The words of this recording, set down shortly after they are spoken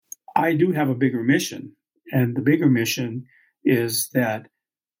I do have a bigger mission. And the bigger mission is that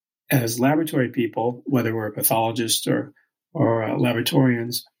as laboratory people, whether we're pathologists or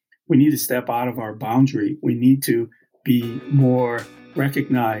laboratorians, we need to step out of our boundary. We need to be more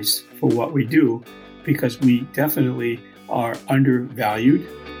recognized for what we do, because we definitely are undervalued.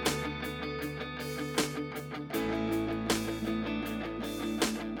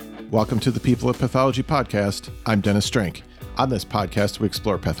 Welcome to the People of Pathology podcast. I'm Dennis Strank. On this podcast, we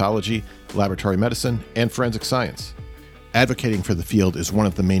explore pathology, laboratory medicine, and forensic science. Advocating for the field is one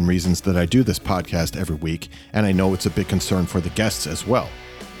of the main reasons that I do this podcast every week, and I know it's a big concern for the guests as well.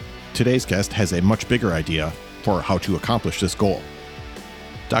 Today's guest has a much bigger idea for how to accomplish this goal.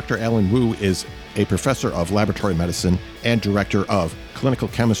 Dr. Alan Wu is a professor of laboratory medicine and director of clinical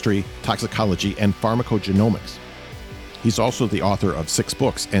chemistry, toxicology, and pharmacogenomics. He's also the author of 6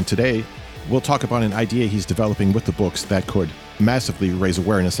 books, and today we'll talk about an idea he's developing with the books that could massively raise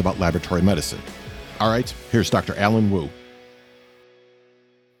awareness about laboratory medicine. All right, here's Dr. Alan Wu.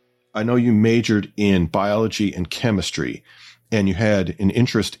 I know you majored in biology and chemistry, and you had an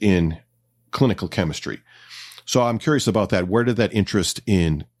interest in clinical chemistry. So I'm curious about that. Where did that interest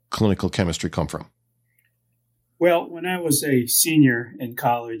in clinical chemistry come from? Well, when I was a senior in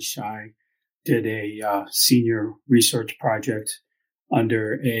college, I did a senior research project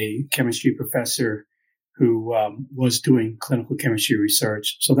under a chemistry professor who was doing clinical chemistry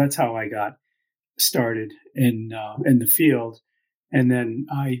research. So that's how I got started in the field. And then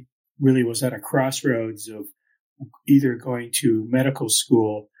I really was at a crossroads of either going to medical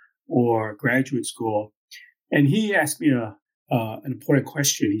school or graduate school. And he asked me an important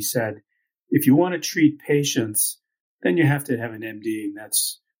question. He said, if you want to treat patients, then you have to have an MD, and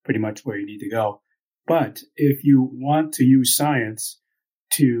that's pretty much where you need to go. But if you want to use science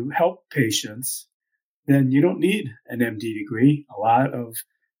to help patients, then you don't need an MD degree. A lot of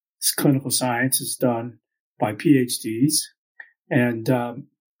clinical science is done by PhDs, and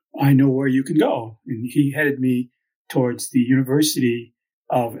I know where you can go. And he headed me towards the University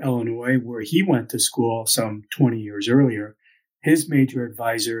of Illinois, where he went to school some 20 years earlier. His major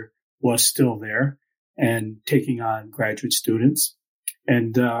advisor was still there and taking on graduate students,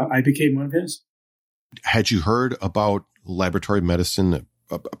 and I became one of his. Had you heard about laboratory medicine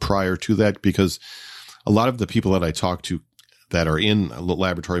prior to that? Because a lot of the people that I talk to that are in the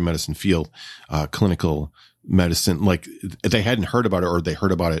laboratory medicine field, clinical medicine, like they hadn't heard about it, or they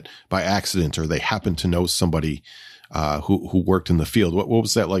heard about it by accident, or they happened to know somebody who worked in the field. What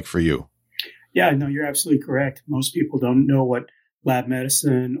was that like for you? Yeah, no, you're absolutely correct. Most people don't know what lab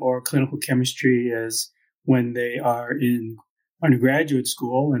medicine or clinical chemistry is when they are in undergraduate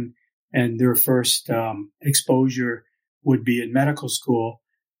school, and their first exposure would be in medical school.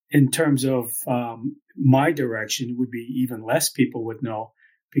 In terms of my direction, it would be even less people would know,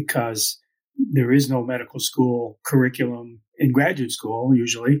 because there is no medical school curriculum in graduate school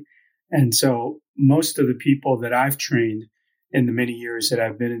usually. And so most of the people that I've trained in the many years that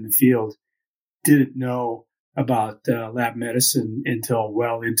I've been in the field didn't know about lab medicine until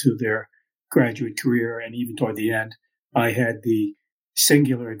well into their graduate career, and even toward the end. I had the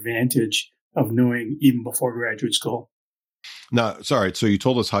singular advantage of knowing even before graduate school. Now, sorry. So you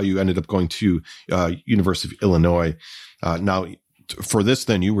told us how you ended up going to University of Illinois. Now, for this,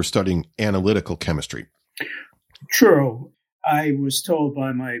 then you were studying analytical chemistry. True. I was told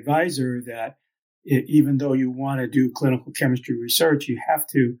by my advisor that even though you want to do clinical chemistry research, you have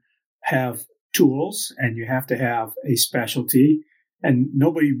to have tools and you have to have a specialty. And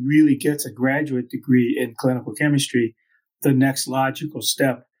nobody really gets a graduate degree in clinical chemistry. The next logical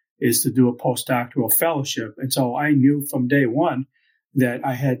step is to do a postdoctoral fellowship. And so I knew from day one that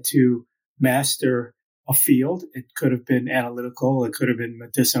I had to master a field. It could have been analytical, it could have been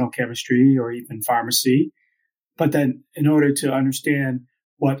medicinal chemistry, or even pharmacy. But then in order to understand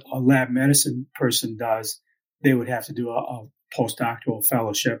what a lab medicine person does, they would have to do a postdoctoral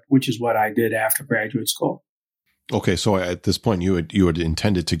fellowship, which is what I did after graduate school. Okay, so at this point, you had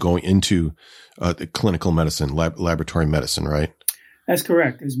intended to go into the clinical medicine, laboratory medicine, right? That's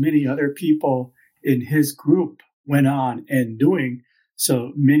correct. As many other people in his group went on and doing,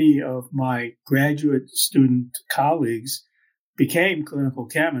 so many of my graduate student colleagues became clinical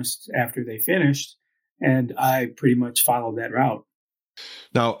chemists after they finished, and I pretty much followed that route.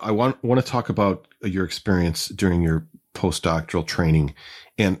 Now, I want to talk about your experience during your postdoctoral training,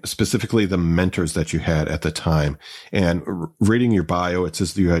 and specifically the mentors that you had at the time. And reading your bio, it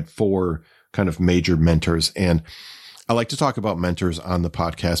says that you had 4 kind of major mentors. And I like to talk about mentors on the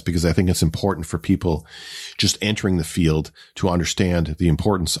podcast because I think it's important for people just entering the field to understand the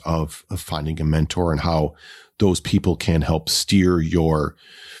importance of finding a mentor and how those people can help steer your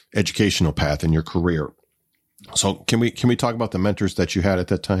educational path and your career. So can we talk about the mentors that you had at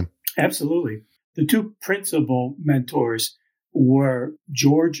that time? Absolutely. The two principal mentors were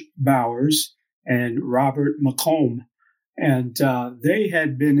George Bowers and Robert McComb. And they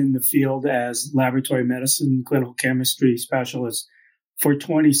had been in the field as laboratory medicine, clinical chemistry specialists for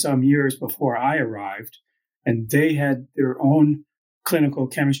 20 some years before I arrived. And they had their own clinical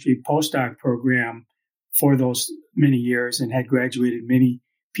chemistry postdoc program for those many years and had graduated many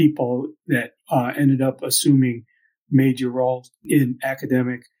people that ended up assuming major roles in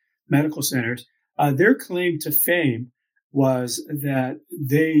academic medical centers. Their claim to fame was that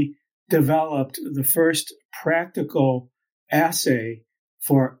they developed the first practical assay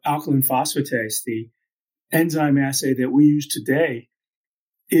for alkaline phosphatase. The enzyme assay that we use today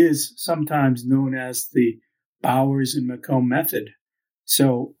is sometimes known as the Bowers and McComb method.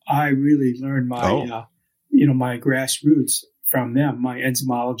 So I really learned my, my grassroots from them, my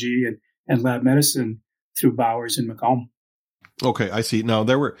enzymology and lab medicine through Bowers and McComb. Okay, I see. Now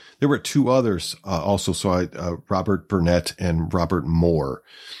there were two others also. So Robert Burnett and Robert Moore.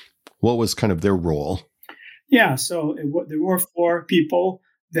 What was kind of their role? Yeah, so there were 4 people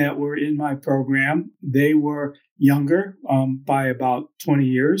that were in my program. They were younger by about 20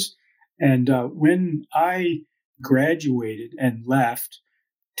 years. And when I graduated and left,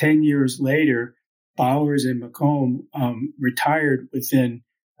 10 years later, Bowers and McComb retired within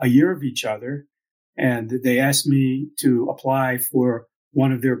a year of each other. And they asked me to apply for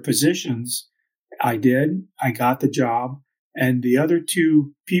one of their positions. I did. I got the job. And the other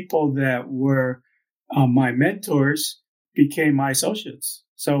 2 people that were my mentors became my associates.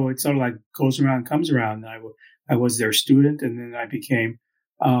 So it sort of like goes around, comes around. I was their student, and then I became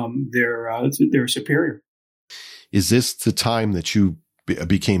their superior. Is this the time that you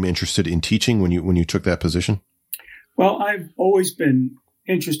became interested in teaching when you took that position? Well, I've always been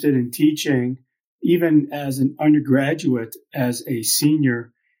interested in teaching. Even as an undergraduate, as a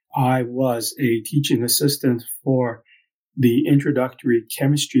senior, I was a teaching assistant for the introductory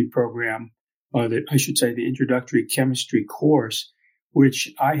chemistry program, or the introductory chemistry course,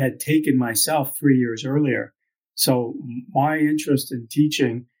 which I had taken myself 3 years earlier. So my interest in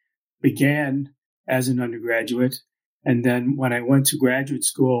teaching began as an undergraduate. And then when I went to graduate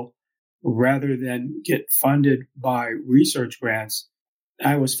school, rather than get funded by research grants,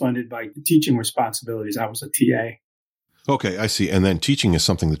 I was funded by teaching responsibilities. I was a TA. Okay, I see. And then teaching is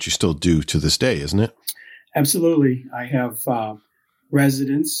something that you still do to this day, isn't it? Absolutely. I have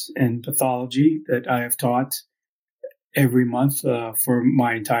residents in pathology that I have taught every month for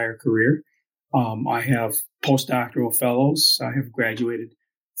my entire career. I have postdoctoral fellows. I have graduated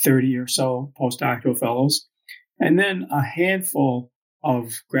 30 or so postdoctoral fellows, and then a handful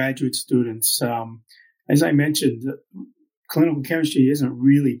of graduate students. As I mentioned, clinical chemistry isn't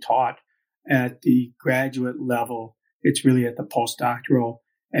really taught at the graduate level. It's really at the postdoctoral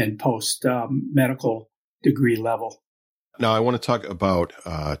and post-medical degree level. Now, I want to talk about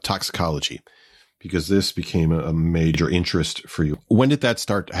toxicology, because this became a major interest for you. When did that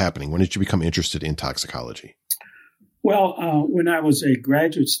start happening? When did you become interested in toxicology? Well, when I was a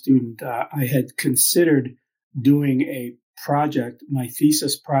graduate student, I had considered doing a project, my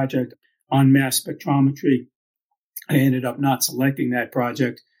thesis project on mass spectrometry. I ended up not selecting that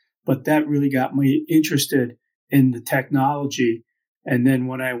project, but that really got me interested in the technology. And then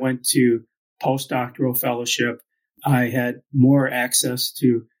when I went to postdoctoral fellowship, I had more access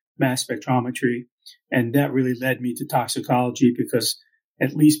to mass spectrometry. And that really led me to toxicology because,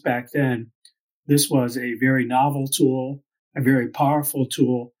 at least back then, this was a very novel tool, a very powerful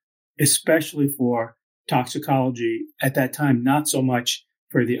tool, especially for toxicology. At that time, not so much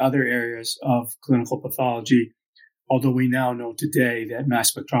for the other areas of clinical pathology, although we now know today that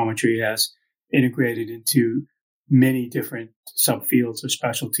mass spectrometry has integrated into many different subfields or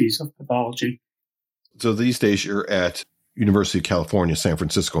specialties of pathology. So these days you're at University of California, San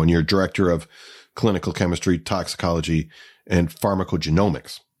Francisco, and you're director of clinical chemistry, toxicology, and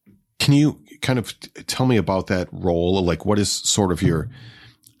pharmacogenomics. Can you kind of tell me about that role? Like, what is sort of your,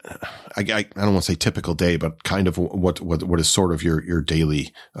 I don't want to say typical day, but kind of what is sort of your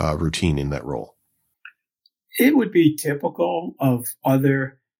daily routine in that role? It would be typical of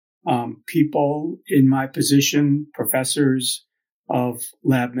other people in my position, professors of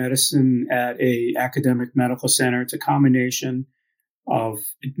lab medicine at a academic medical center. It's a combination of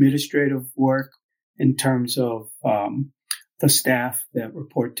administrative work in terms of the staff that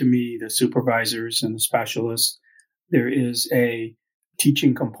report to me, the supervisors and the specialists, There is a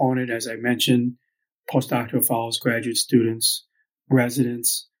teaching component, as I mentioned, postdoctoral fellows, graduate students,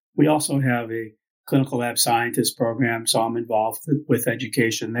 residents. We also have a clinical lab scientist program, so I'm involved with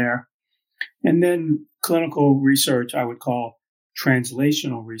education there. And then clinical research, I would call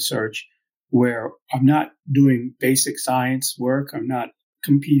translational research, where I'm not doing basic science work. I'm not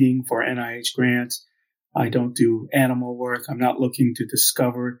competing for NIH grants. I don't do animal work. I'm not looking to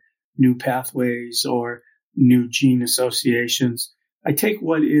discover new pathways or new gene associations. I take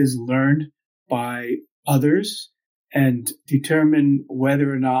what is learned by others and determine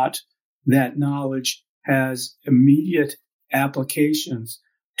whether or not that knowledge has immediate applications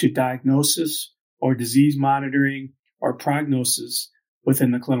to diagnosis or disease monitoring or prognosis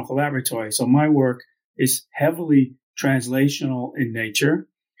within the clinical laboratory. So my work is heavily translational in nature.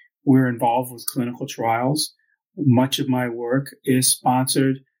 We're involved with clinical trials. Much of my work is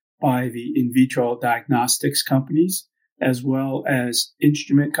sponsored by the in vitro diagnostics companies as well as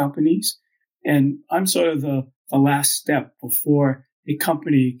instrument companies. And I'm sort of the last step before a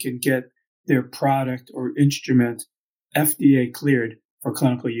company can get their product or instrument FDA cleared for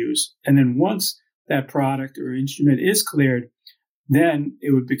clinical use. And then once that product or instrument is cleared, then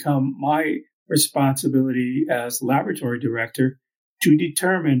it would become my responsibility as laboratory director to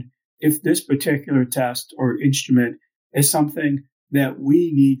determine if this particular test or instrument is something that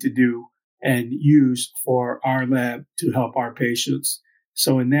we need to do and use for our lab to help our patients.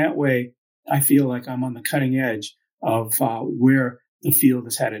 So in that way, I feel like I'm on the cutting edge of where the field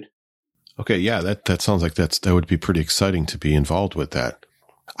is headed. Okay, yeah, that sounds like that would be pretty exciting to be involved with that.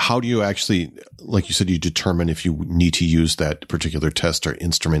 How do you actually, like you said, you determine if you need to use that particular test or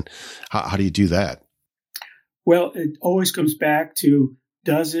instrument? How do you do that? Well, it always comes back to,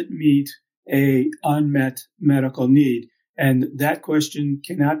 does it meet a unmet medical need? And that question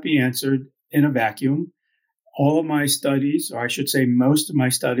cannot be answered in a vacuum. All of my studies, or I should say most of my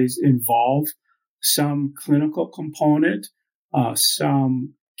studies, involve some clinical component,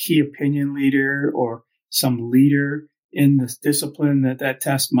 some key opinion leader or some leader in the discipline that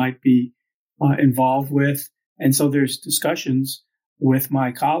test might be involved with. And so there's discussions with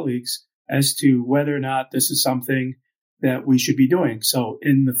my colleagues as to whether or not this is something that we should be doing. So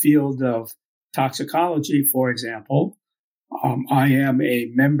in the field of toxicology, for example, I am a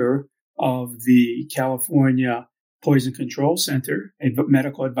member of the California Poison Control Center, a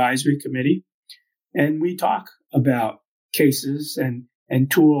medical advisory committee, and we talk about cases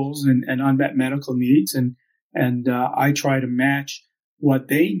and tools and unmet medical needs, and I try to match what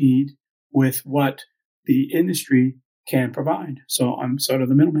they need with what the industry can provide. So I'm sort of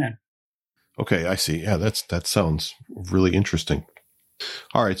the middleman. Okay, I see. Yeah, that sounds really interesting.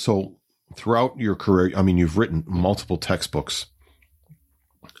 All right, so throughout your career, I mean, you've written multiple textbooks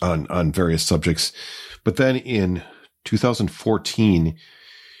on various subjects, but then in 2014,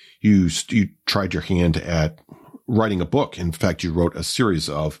 you tried your hand at writing a book. In fact, you wrote a series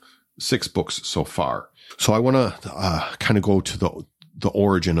of 6 books so far. So I want to kind of go to the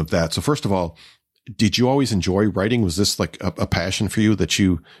origin of that. So first of all, did you always enjoy writing? Was this like a passion for you that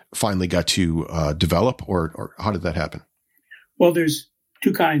you finally got to develop, or how did that happen? Well, there's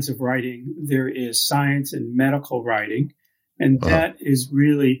 2 kinds of writing. There is science and medical writing, and that is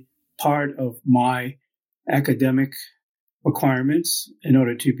really part of my academic requirements. In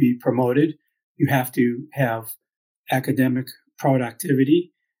order to be promoted, you have to have academic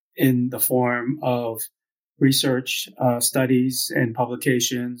productivity in the form of research studies and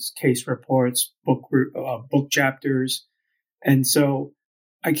publications, case reports, book chapters. And so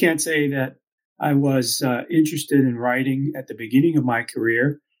I can't say that I was interested in writing at the beginning of my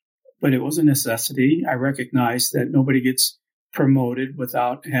career, but it was a necessity. I recognized that nobody gets promoted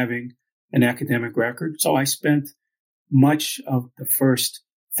without having an academic record. So I spent much of the first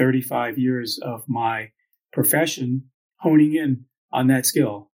 35 years of my profession honing in on that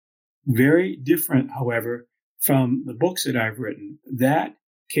skill. Very different, however, from the books that I've written. That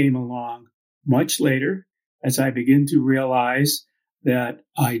came along much later as I begin to realize that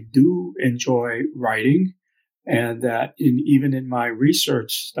I do enjoy writing, and that even in my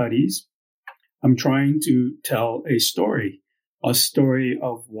research studies, I'm trying to tell a story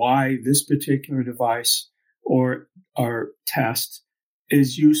of why this particular device or test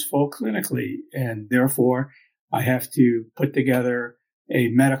is useful clinically. And therefore, I have to put together a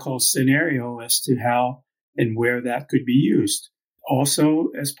medical scenario as to how and where that could be used. Also,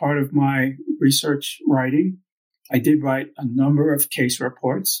 as part of my research writing, I did write a number of case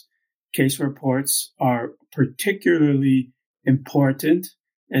reports. Case reports are particularly important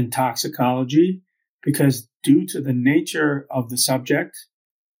in toxicology because due to the nature of the subject,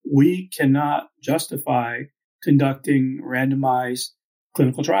 we cannot justify conducting randomized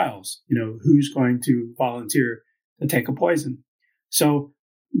clinical trials. Who's going to volunteer to take a poison? So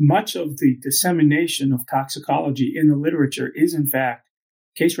much of the dissemination of toxicology in the literature is, in fact,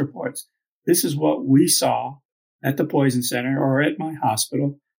 case reports. This is what we saw at the Poison Center or at my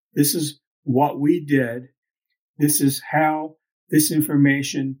hospital. This is what we did. This is how this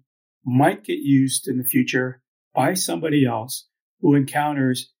information might get used in the future by somebody else who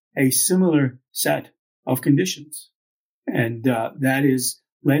encounters a similar set of conditions. And that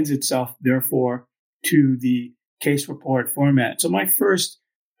lends itself, therefore, to the case report format. So my first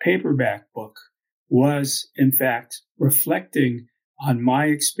paperback book was, in fact, reflecting on my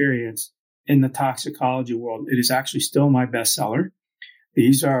experience in the toxicology world. It is actually still my bestseller.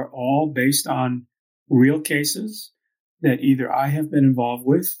 These are all based on real cases that either I have been involved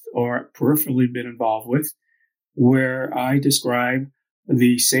with or peripherally been involved with, where I describe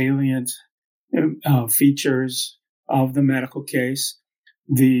the salient features of the medical case,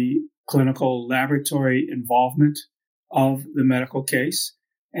 the clinical laboratory involvement of the medical case,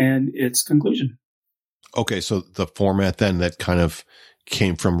 and its conclusion. Okay, so the format then that kind of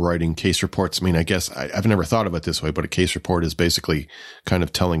came from writing case reports. I mean, I guess I've never thought of it this way, but a case report is basically kind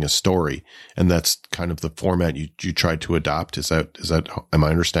of telling a story, and that's kind of the format you tried to adopt. Is that am I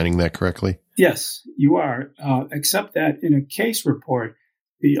understanding that correctly? Yes, you are. Except that in a case report,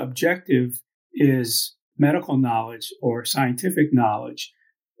 the objective is medical knowledge or scientific knowledge,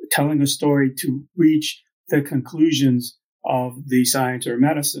 telling a story to reach the conclusions of the science or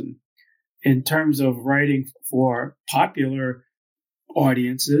medicine. In terms of writing for popular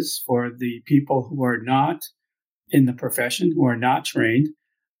audiences, for the people who are not in the profession, who are not trained,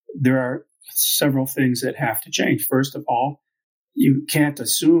 there are several things that have to change. First of all, you can't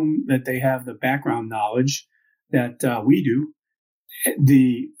assume that they have the background knowledge that we do.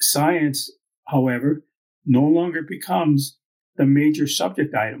 The science, however, no longer becomes the major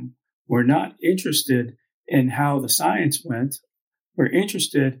subject item. We're not interested in how the science went. We're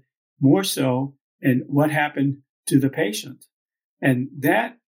interested more so in what happened to the patient. And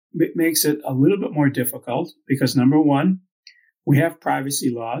that makes it a little bit more difficult because, number one, we have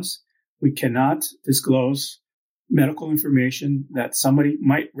privacy laws. We cannot disclose medical information that somebody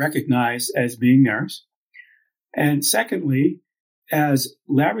might recognize as being theirs. And secondly, as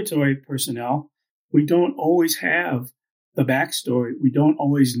laboratory personnel, we don't always have the backstory. We don't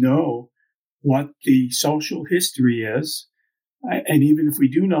always know what the social history is. And even if we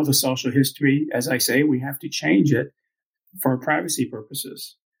do know the social history, as I say, we have to change it for privacy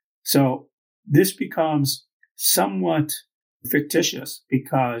purposes. So this becomes somewhat fictitious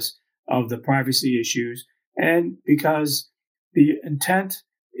because of the privacy issues and because the intent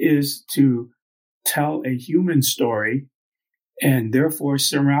is to tell a human story and therefore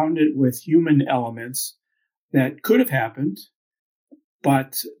surround it with human elements that could have happened,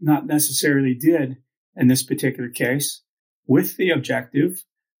 but not necessarily did in this particular case, with the objective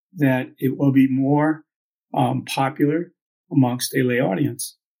that it will be more popular amongst a lay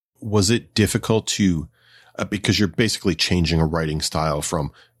audience. Was it difficult to, because you're basically changing a writing style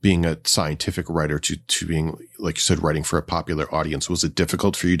from being a scientific writer to being, like you said, writing for a popular audience. Was it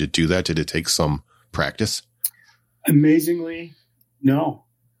difficult for you to do that? Did it take some practice? Amazingly, no.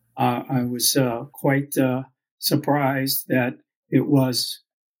 I was quite surprised that it was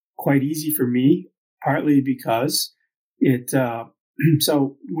quite easy for me, partly because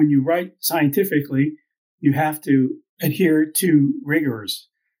so when you write scientifically, you have to adhere to rigors.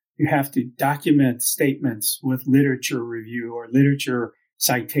 You have to document statements with literature review or literature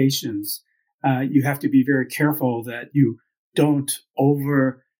citations. You have to be very careful that you don't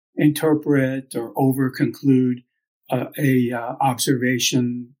over-interpret or over-conclude a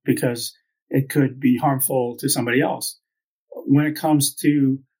observation because it could be harmful to somebody else. When it comes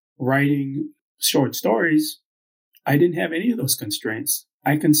to writing short stories, I didn't have any of those constraints.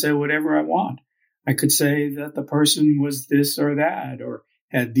 I can say whatever I want. I could say that the person was this or that, or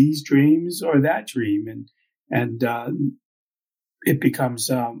had these dreams or that dream, and it becomes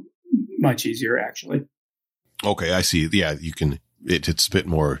much easier, actually. Okay, I see. Yeah, you can. It's a bit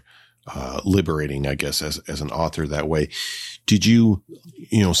more liberating, I guess, as an author that way. Did you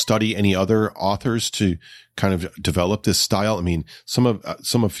study any other authors to kind of develop this style? I mean, some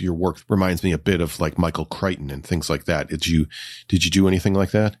of your work reminds me a bit of like Michael Crichton and things like that. Did you do anything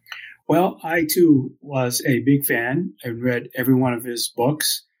like that? Well, I too was a big fan. I read every one of his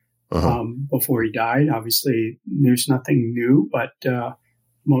books before he died. Obviously, there's nothing new, but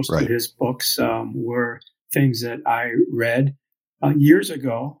most of his books were things that I read years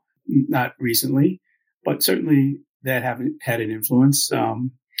ago, not recently, but certainly that have had an influence.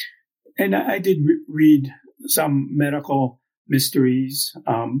 And I did read some medical mysteries,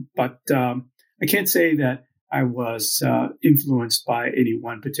 but I can't say that I was influenced by any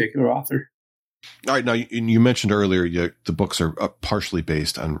one particular author. All right. Now, you mentioned earlier the books are partially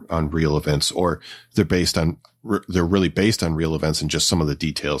based on real events, or they're really based on real events, and just some of the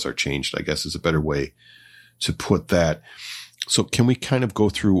details are changed, I guess is a better way to put that. So can we kind of go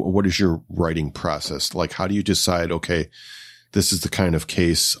through what is your writing process? Like, how do you decide, okay, this is the kind of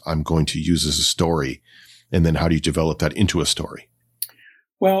case I'm going to use as a story? And then how do you develop that into a story?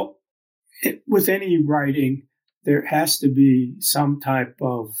 Well, with any writing, there has to be some type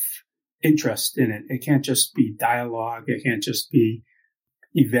of interest in it. It can't just be dialogue. It can't just be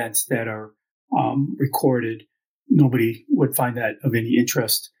events that are recorded. Nobody would find that of any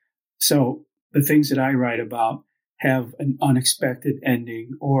interest. So the things that I write about have an unexpected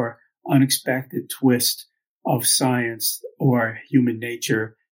ending or unexpected twist of science or human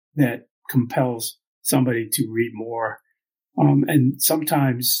nature that compels somebody to read more. And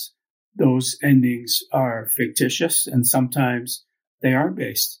sometimes those endings are fictitious, and sometimes they are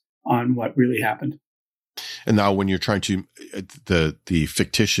based on what really happened. And now when you're trying to, the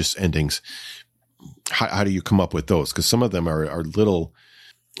fictitious endings, how do you come up with those? Because some of them are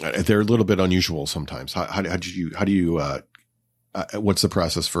they're a little bit unusual sometimes. How do you what's the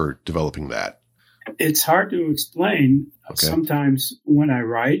process for developing that? It's hard to explain. Okay. Sometimes when I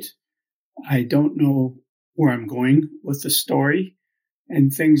write, I don't know where I'm going with the story,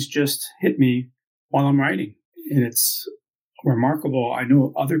 and things just hit me while I'm writing. And it's remarkable. I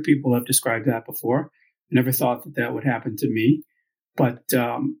know other people have described that before. I never thought that would happen to me. But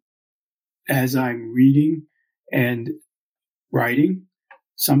as I'm reading and writing,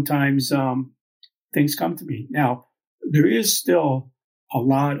 sometimes things come to me. Now, there is still a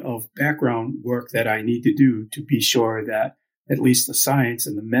lot of background work that I need to do to be sure that at least the science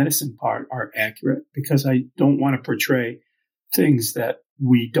and the medicine part are accurate, because I don't want to portray things that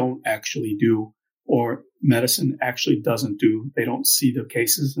we don't actually do or medicine actually doesn't do. They don't see the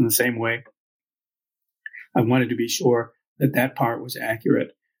cases in the same way. I wanted to be sure that that part was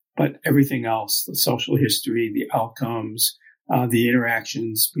accurate, but everything else, the social history, the outcomes, the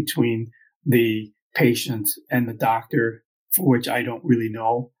interactions between the patient and the doctor, for which I don't really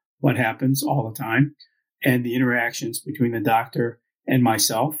know what happens all the time, and the interactions between the doctor and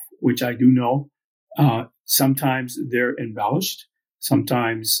myself, which I do know. Sometimes they're embellished.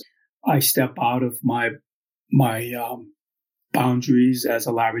 Sometimes I step out of my boundaries as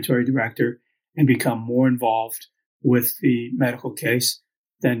a laboratory director and become more involved with the medical case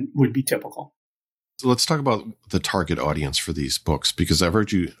than would be typical. So let's talk about the target audience for these books, because I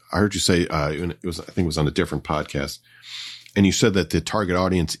heard you say I think it was on a different podcast, and you said that the target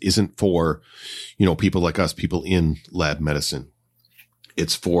audience isn't for, people like us, people in lab medicine.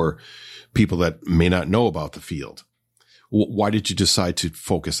 It's for people that may not know about the field. Why did you decide to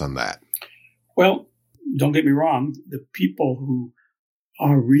focus on that? Well, don't get me wrong. The people who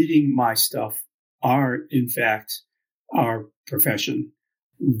are reading my stuff are, in fact, our profession.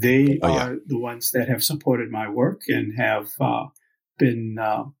 They are the ones that have supported my work and have been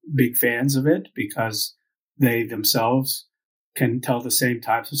big fans of it, because they themselves can tell the same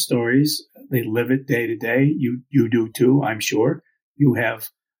types of stories. They live it day to day. You do too, I'm sure. You have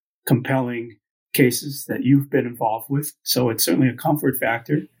compelling cases that you've been involved with. So it's certainly a comfort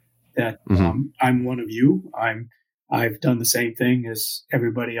factor that I'm one of you. I've done the same thing as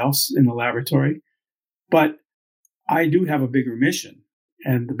everybody else in the laboratory. But I do have a bigger mission.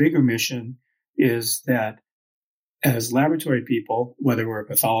 And the bigger mission is that as laboratory people, whether we're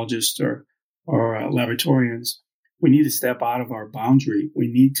pathologists or laboratorians, we need to step out of our boundary. We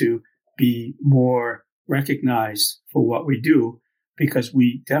need to be more recognized for what we do, because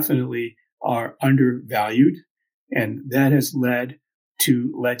we definitely are undervalued. And that has led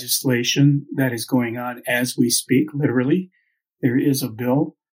to legislation that is going on as we speak, literally. There is a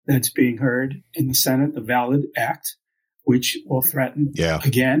bill that's being heard in the Senate, the VALID Act, which will threaten,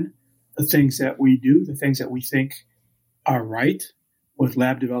 again, the things that we do, the things that we think are right with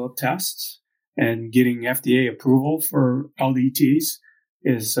lab-developed tests. And getting FDA approval for LDTs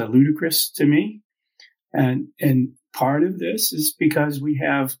is ludicrous to me. And part of this is because we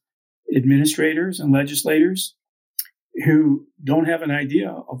have administrators and legislators who don't have an idea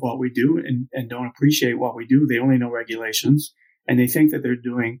of what we do and don't appreciate what we do. They only know regulations, and they think that they're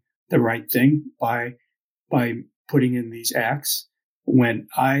doing the right thing by putting in these acts, when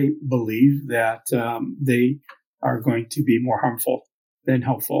I believe that they are going to be more harmful than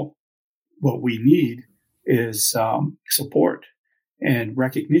helpful. What we need is support and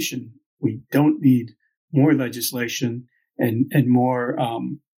recognition. We don't need more legislation and more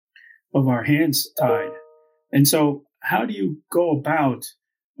of our hands tied. And so how do you go about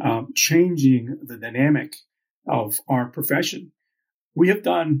changing the dynamic of our profession? We have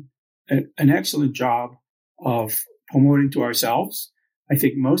done an excellent job of promoting to ourselves. I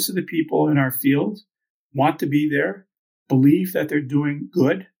think most of the people in our field want to be there, believe that they're doing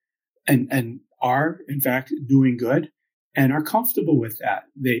good, and are, in fact, doing good, and are comfortable with that.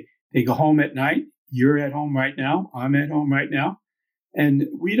 They go home at night. You're at home right now. I'm at home right now. And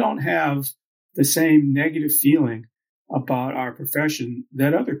we don't have the same negative feeling about our profession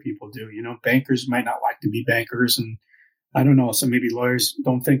that other people do. You know, bankers might not like to be bankers, and I don't know, so maybe lawyers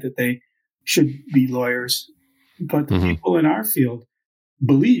don't think that they should be lawyers. But the people in our field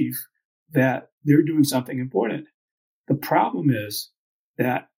believe that they're doing something important. The problem is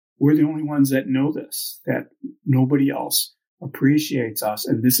that we're the only ones that know this, that nobody else appreciates us.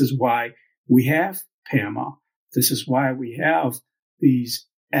 And this is why we have PAMA. This is why we have these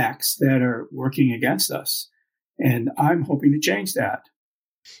acts that are working against us. And I'm hoping to change that.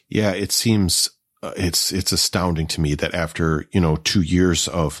 Yeah, it seems it's astounding to me that after, 2 years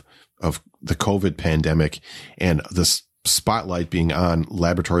of the COVID pandemic and this spotlight being on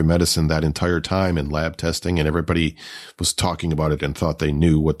laboratory medicine that entire time and lab testing, and everybody was talking about it and thought they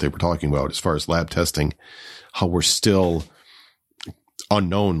knew what they were talking about as far as lab testing, how we're still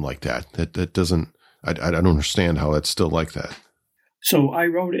unknown like that. That doesn't, I don't understand how it's still like that. So I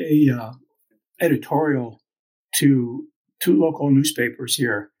wrote a editorial to 2 local newspapers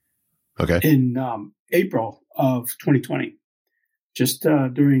here in April of 2020, just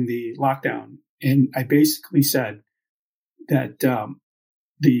during the lockdown. And I basically said that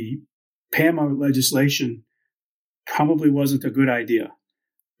the PAMA legislation probably wasn't a good idea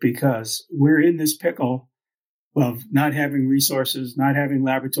because we're in this pickle of not having resources, not having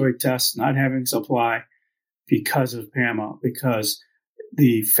laboratory tests, not having supply because of PAMA, because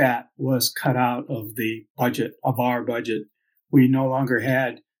the fat was cut out of the budget, of our budget. We no longer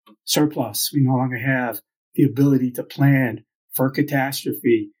had surplus. We no longer have the ability to plan for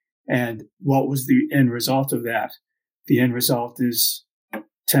catastrophe. And what was the end result of that? The end result is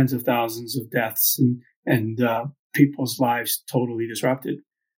tens of thousands of deaths and people's lives totally disrupted.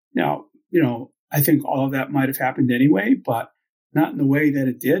 Now, I think all of that might have happened anyway, but not in the way that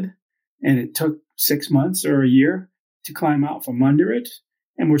it did. And it took 6 months or a year to climb out from under it.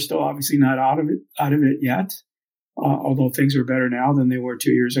 And we're still obviously not out of it yet, although things are better now than they were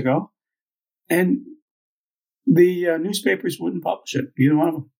 2 years ago. And the newspapers wouldn't publish it, neither one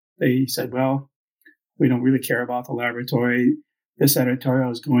of them. They said, well, we don't really care about the laboratory. This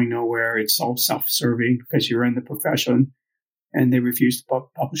editorial is going nowhere. It's all self-serving because you're in the profession. And they refused to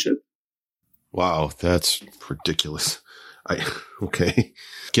publish it. Wow, that's ridiculous. Okay.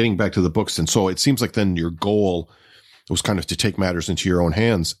 Getting back to the books. And so it seems like then your goal was kind of to take matters into your own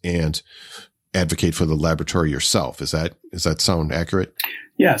hands and advocate for the laboratory yourself. Does that sound accurate?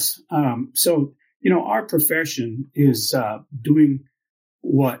 Yes. So, our profession is doing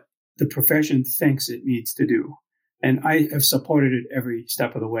what the profession thinks it needs to do. And I have supported it every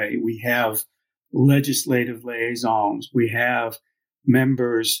step of the way. We have legislative liaisons. We have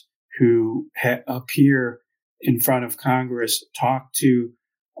members who appear in front of Congress, talk to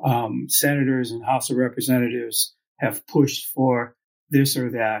senators and House of Representatives, have pushed for this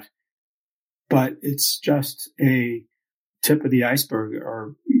or that. But it's just a tip of the iceberg,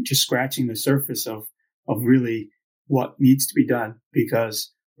 or just scratching the surface of really what needs to be done,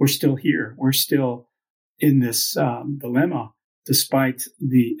 because we're still here. We're still in this dilemma, despite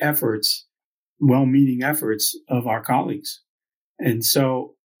the efforts, well-meaning efforts of our colleagues. And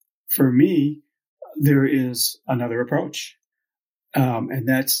so for me, there is another approach, and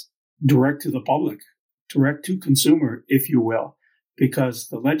that's direct to the public, direct to consumer, if you will, because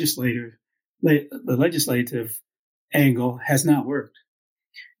the legislative angle has not worked.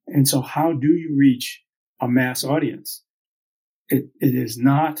 And so how do you reach a mass audience? It is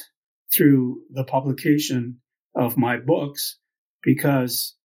not through the publication of my books,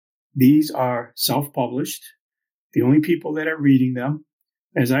 because these are self-published. The only people that are reading them,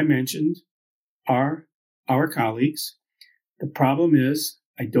 as I mentioned, are our colleagues. The problem is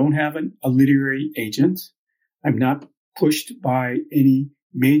I don't have a literary agent. I'm not pushed by any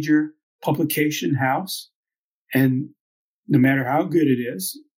major publication house. And no matter how good it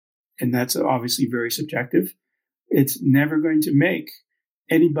is, and that's obviously very subjective, it's never going to make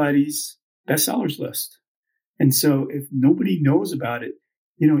anybody's bestsellers list. And so if nobody knows about it,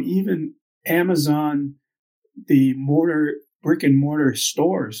 even Amazon, the brick and mortar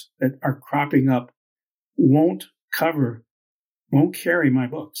stores that are cropping up won't carry my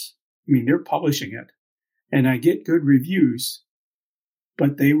books. I mean, they're publishing it and I get good reviews,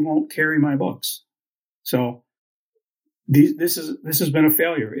 but they won't carry my books. So this has been a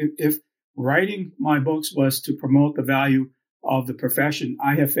failure. If writing my books was to promote the value of the profession,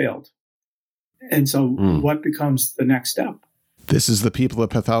 I have failed. And so what becomes the next step? This is the People of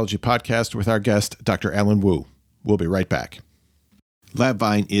Pathology podcast with our guest, Dr. Alan Wu. We'll be right back.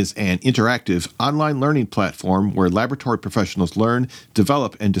 LabVine is an interactive online learning platform where laboratory professionals learn,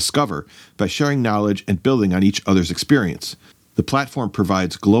 develop, and discover by sharing knowledge and building on each other's experience. The platform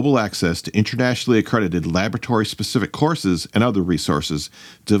provides global access to internationally accredited laboratory-specific courses and other resources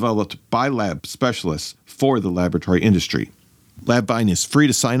developed by lab specialists for the laboratory industry. LabVine is free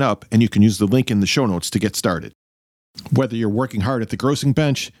to sign up, and you can use the link in the show notes to get started. Whether you're working hard at the grossing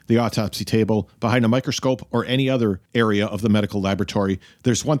bench, the autopsy table, behind a microscope, or any other area of the medical laboratory,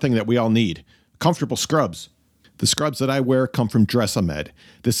 there's one thing that we all need: comfortable scrubs. The scrubs that I wear come from Dressamed.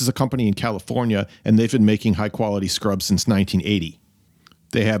 This is a company in California, and they've been making high-quality scrubs since 1980.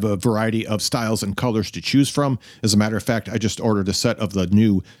 They have a variety of styles and colors to choose from. As a matter of fact, I just ordered a set of the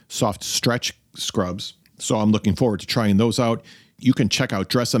new soft stretch scrubs, so I'm looking forward to trying those out. You can check out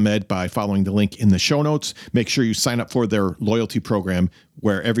Dressamed by following the link in the show notes. Make sure you sign up for their loyalty program,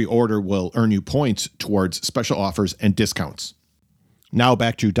 where every order will earn you points towards special offers and discounts. Now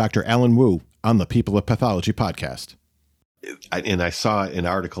back to Dr. Alan Wu on the People of Pathology podcast. And I saw an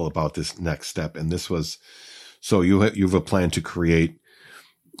article about this next step, and this was, so you have a plan to create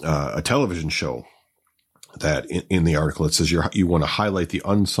a television show. That in the article, it says you want to highlight the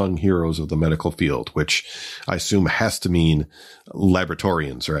unsung heroes of the medical field, which I assume has to mean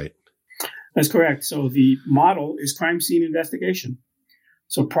laboratorians, right? That's correct. So the model is crime scene investigation.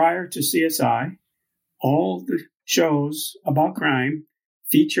 So prior to CSI, all the shows about crime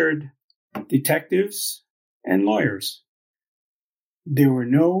featured detectives and lawyers. There were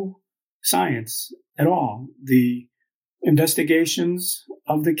no science at all. The investigations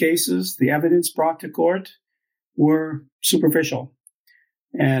of the cases, the evidence brought to court, were superficial.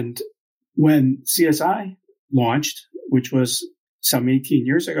 And when CSI launched, which was some 18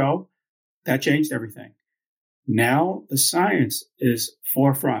 years ago, that changed everything. Now the science is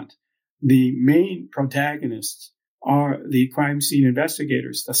forefront. The main protagonists are the crime scene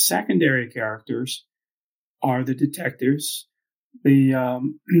investigators. The secondary characters are the detectives, the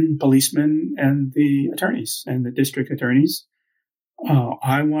policemen, and the attorneys and the district attorneys.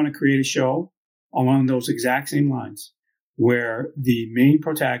 I want to create a show along those exact same lines, where the main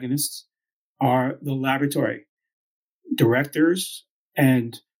protagonists are the laboratory directors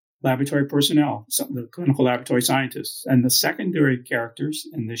and laboratory personnel, the clinical laboratory scientists. And the secondary characters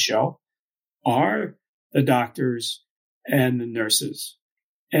in this show are the doctors and the nurses,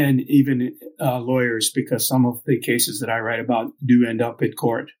 and even lawyers, because some of the cases that I write about do end up at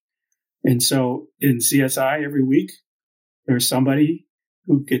court. And so in CSI, every week, there's somebody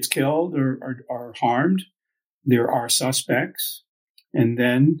who gets killed or harmed. There are suspects. And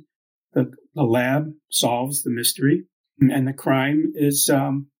then the lab solves the mystery, and the crime is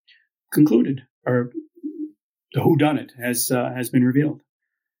concluded, or the whodunit has been revealed.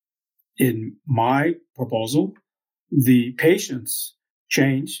 In my proposal, the patients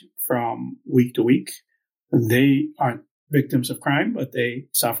change from week to week. They aren't victims of crime, but they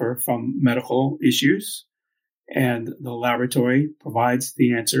suffer from medical issues. And the laboratory provides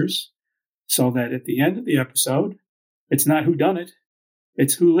the answers, so that at the end of the episode, it's not who done it,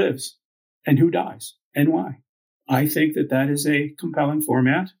 it's who lives and who dies and why. I think that is a compelling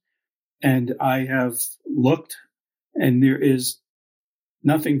format. And I have looked, and there is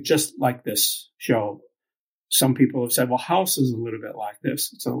nothing just like this show. Some people have said, well, House is a little bit like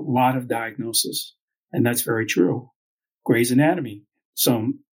this. It's a lot of diagnosis. And that's very true. Grey's Anatomy,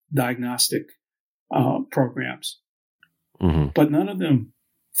 some diagnostic programs. Mm-hmm. But none of them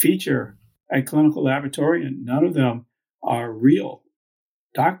feature a clinical laboratorian. None of them are real.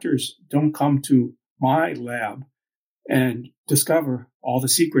 Doctors don't come to my lab and discover all the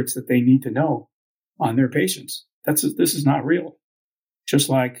secrets that they need to know on their patients. This is not real. Just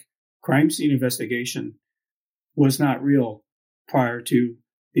like crime scene investigation was not real prior to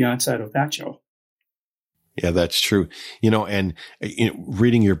the onset of that show. Yeah, that's true. And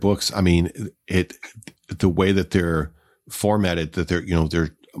reading your books, I mean, the way that they're formatted, that there are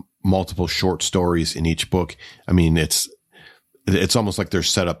multiple short stories in each book. I mean, it's almost like they're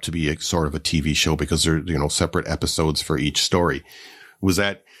set up to be a sort of a TV show, because they're, separate episodes for each story. Was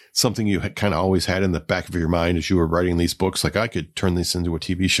that something you had kind of always had in the back of your mind as you were writing these books? Like, I could turn this into a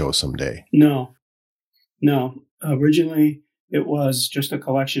TV show someday. No. Originally, it was just a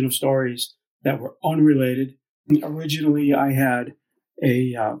collection of stories that were unrelated. Originally, I had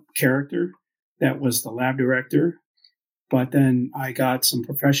a character that was the lab director, but then I got some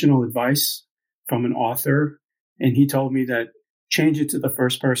professional advice from an author, and he told me that change it to the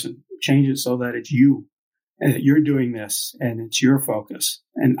first person, change it so that it's you and that you're doing this and it's your focus.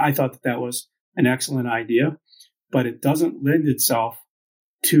 And I thought that was an excellent idea, but it doesn't lend itself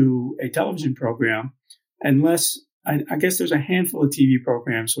to a television program unless I guess there's a handful of TV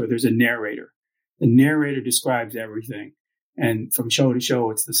programs where there's a narrator. The narrator describes everything. And from show to show,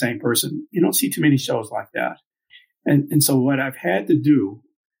 it's the same person. You don't see too many shows like that. And so what I've had to do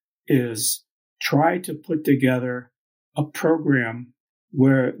is try to put together a program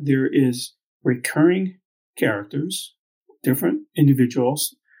where there is recurring characters, different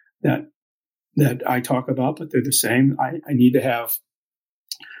individuals that I talk about, but they're the same. I need to have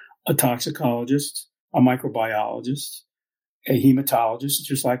a toxicologist, a microbiologist, a hematologist,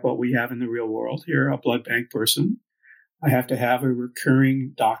 just like what we have in the real world here, a blood bank person. I have to have a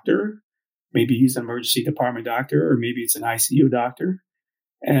recurring doctor. Maybe he's an emergency department doctor, or maybe it's an ICU doctor.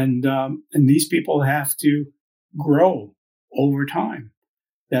 And these people have to grow over time,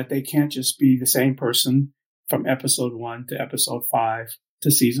 that they can't just be the same person from episode 1 to episode 5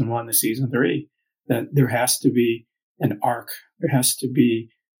 to season 1 to season 3, that there has to be an arc. There has to be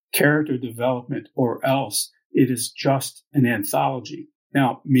character development, or else it is just an anthology.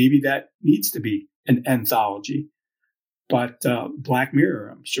 Now, maybe that needs to be an anthology, but Black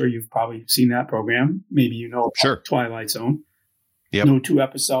Mirror, I'm sure you've probably seen that program. Maybe you know Sure. Twilight Zone. Yep. No two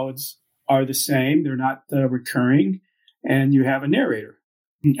episodes are the same. They're not recurring, and you have a narrator.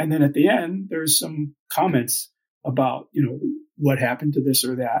 And then at the end, there's some comments about, what happened to this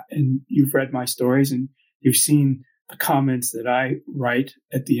or that. And you've read my stories and you've seen the comments that I write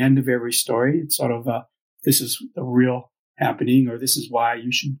at the end of every story. It's sort of this is the real happening, or this is why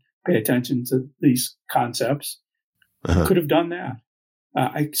you should pay attention to these concepts. Uh-huh. Could have done that.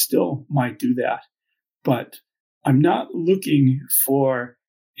 I still might do that, but I'm not looking for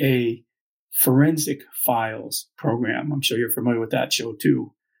a Forensic Files program. I'm sure you're familiar with that show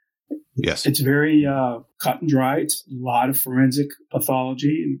too. Yes. It's very cut and dry. It's a lot of forensic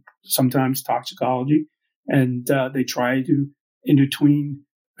pathology and sometimes toxicology. And they try to, in between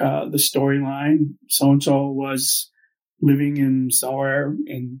the storyline, so-and-so was living in somewhere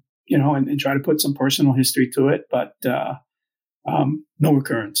and try to put some personal history to it, but no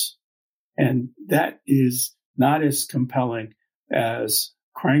recurrence. And that is not as compelling as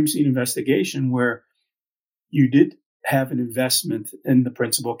crime scene investigation, where you did have an investment in the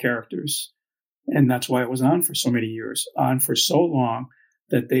principal characters. And that's why it was on for so many years, on for so long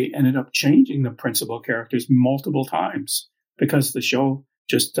that they ended up changing the principal characters multiple times because the show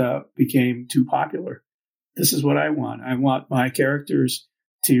just became too popular. This is what I want. I want my characters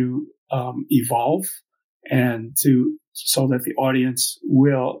to evolve and so that the audience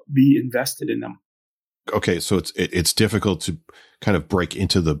will be invested in them. Okay, so it's difficult to kind of break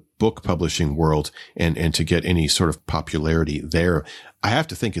into the book publishing world and to get any sort of popularity there. I have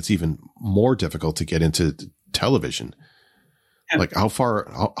to think it's even more difficult to get into television. Yeah. Like how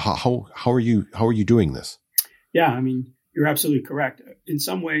are you doing this? Yeah, I mean, you're absolutely correct. In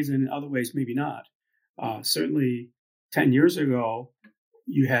some ways, and in other ways, maybe not. Certainly 10 years ago,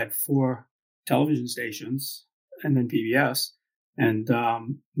 you had 4 television stations and then PBS, and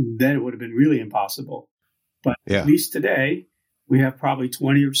then it would have been really impossible. But At least today, we have probably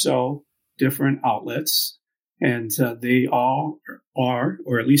 20 or so different outlets, and they all are,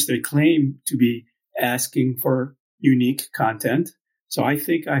 or at least they claim to be, asking for unique content. So I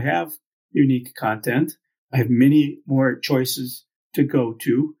think I have unique content. I have many more choices to go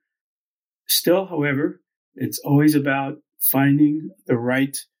to. Still, however, it's always about finding the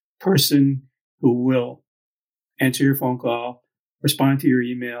right person who will answer your phone call, respond to your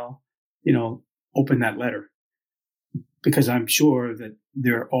email, open that letter. Because I'm sure that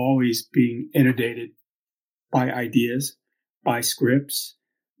they're always being inundated by ideas, by scripts,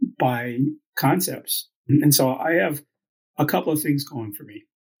 by concepts. And so I have a couple of things going for me.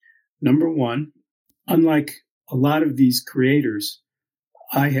 Number one, unlike a lot of these creators,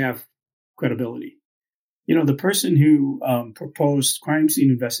 I have credibility. The person who proposed crime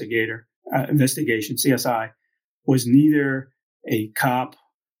scene investigation, CSI, was neither a cop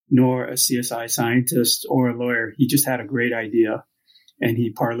nor a CSI scientist or a lawyer. He just had a great idea, and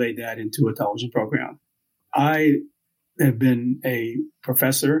he parlayed that into a television program. I have been a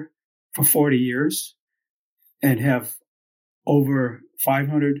professor for 40 years and have over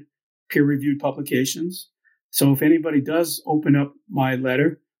 500 peer-reviewed publications. So if anybody does open up my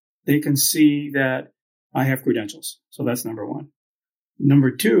letter, they can see that I have credentials. So that's number one.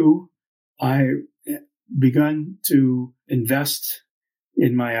 Number two, I begun to invest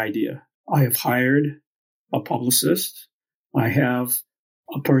in my idea. I have hired a publicist. I have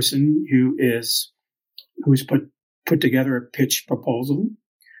a person who's put together a pitch proposal.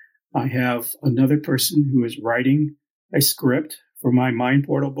 I have another person who is writing a script for my Mind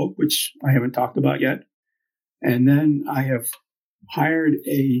Portal book, which I haven't talked about yet. And then I have hired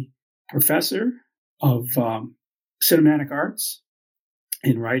a professor of cinematic arts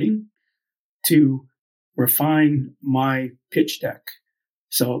in writing to refine my pitch deck.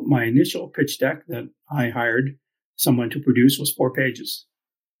 So my initial pitch deck that I hired someone to produce was 4 pages.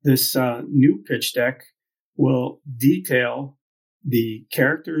 This new pitch deck will detail the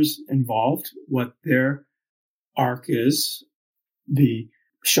characters involved, what their arc is. The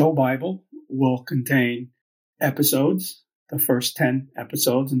show Bible will contain episodes, the first 10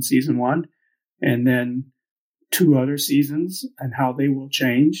 episodes in season 1, and then 2 other seasons and how they will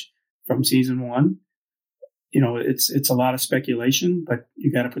change from season 1. It's a lot of speculation, but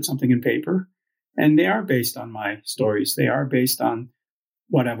you got to put something in paper. And they are based on my stories. They are based on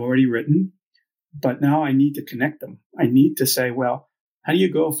what I've already written. But now I need to connect them. I need to say, well, how do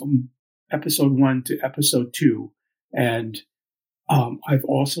you go from episode 1 to episode 2? And I've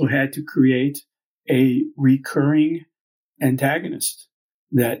also had to create a recurring antagonist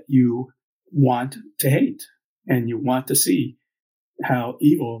that you want to hate and you want to see how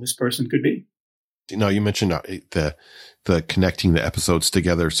evil this person could be. Now, you mentioned the connecting the episodes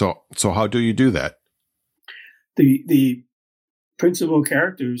together. So how do you do that? The principal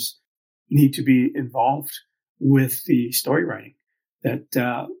characters need to be involved with the story writing.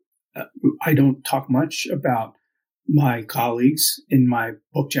 That I don't talk much about my colleagues in my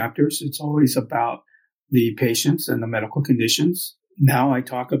book chapters. It's always about the patients and the medical conditions. Now I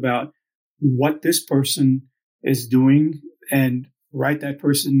talk about what this person is doing and write that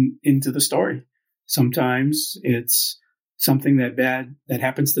person into the story. Sometimes it's something bad that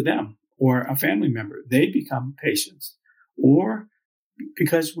happens to them or a family member. They become patients. Or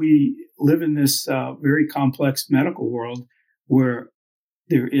because we live in this very complex medical world where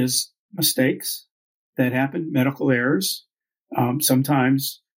there is mistakes that happen, medical errors.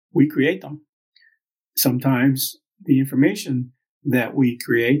 Sometimes we create them. Sometimes the information that we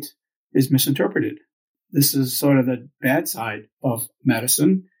create is misinterpreted. This is sort of the bad side of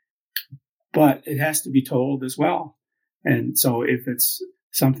medicine, but it has to be told as well. And so if it's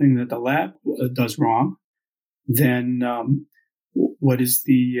something that the lab does wrong, then what is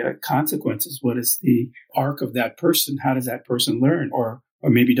the consequences? What is the arc of that person? How does that person learn or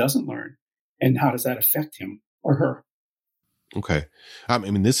maybe doesn't learn? And how does that affect him or her? Okay. I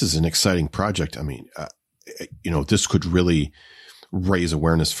mean, this is an exciting project. I mean, this could really raise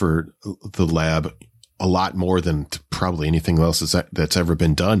awareness for the lab a lot more than probably anything else that's ever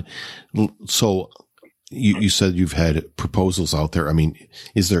been done. So you said you've had proposals out there. I mean,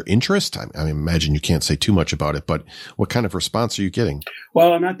 is there interest? I imagine you can't say too much about it, but what kind of response are you getting?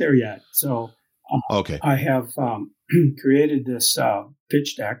 Well, I'm not there yet. So okay. I have created this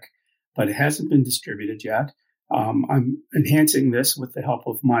pitch deck, but it hasn't been distributed yet. I'm enhancing this with the help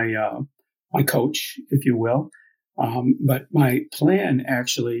of my coach, if you will. But my plan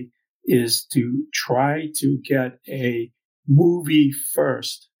actually is to try to get a movie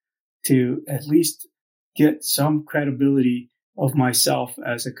first to at least get some credibility of myself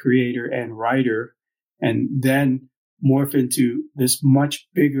as a creator and writer, and then morph into this much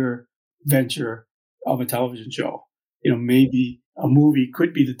bigger venture of a television show. Maybe a movie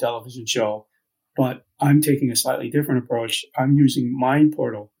could be the television show, but I'm taking a slightly different approach. I'm using Mind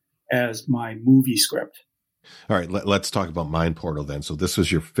Portal as my movie script. All right, let's talk about Mind Portal then. So this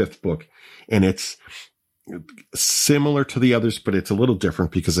was your 5th book, and it's similar to the others, but it's a little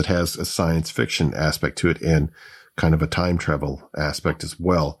different because it has a science fiction aspect to it and kind of a time travel aspect as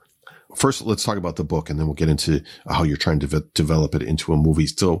well. First, let's talk about the book, and then we'll get into how you're trying to develop it into a movie.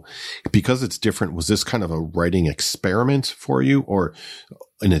 So because it's different, was this kind of a writing experiment for you, or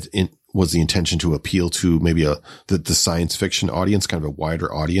was the intention to appeal to maybe the science fiction audience, kind of a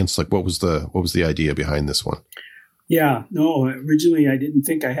wider audience? Like what was the idea behind this one? Yeah, no, originally I didn't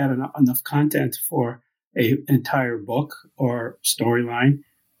think I had enough content for an entire book or storyline,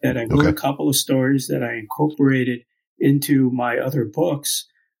 that I wrote a couple of stories that I incorporated into my other books,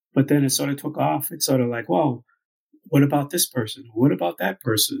 but then it sort of took off. It's sort of like, well, what about this person? What about that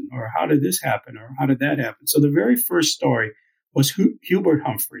person? Or how did this happen? Or how did that happen? So the very first story was Hubert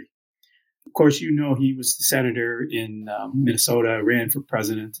Humphrey. Of course, he was the senator in Minnesota, ran for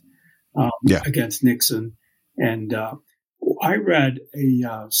president against Nixon. And I read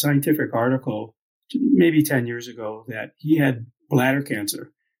a scientific article maybe 10 years ago that he had bladder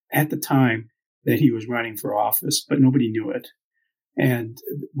cancer at the time that he was running for office, but nobody knew it. And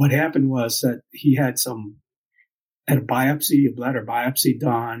what happened was that he had some had a bladder biopsy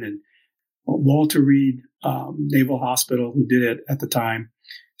done, and Walter Reed Naval Hospital, who did it at the time,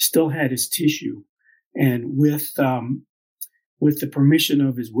 still had his tissue. And with the permission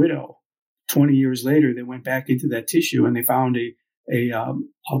of his widow, 20 years later, they went back into that tissue and they found a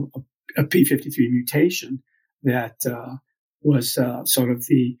P53 mutation that was sort of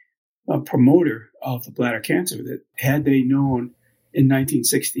the promoter of the bladder cancer. That had they known in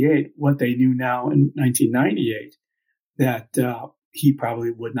 1968 what they knew now in 1998, that he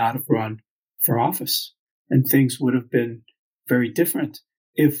probably would not have run for office, and things would have been very different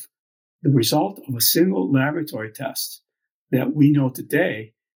if the result of a single laboratory test that we know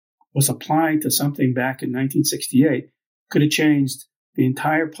today was applied to something back in 1968 could have changed the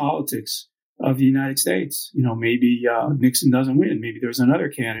entire politics of the United States. You know, maybe Nixon doesn't win. Maybe there's another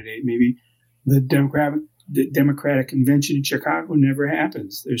candidate. Maybe the Democratic convention in Chicago never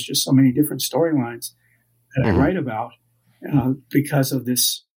happens. There's just so many different storylines that I write about because of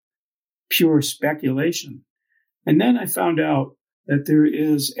this pure speculation. And then I found out that there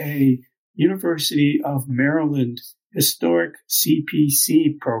is a University of Maryland historic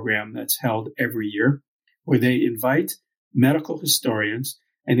CPC program that's held every year, where they invite medical historians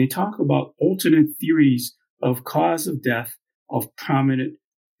and they talk about alternate theories of cause of death of prominent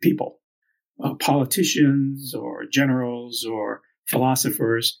people, politicians or generals or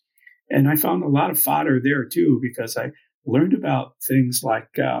philosophers. And I found a lot of fodder there too, because I learned about things like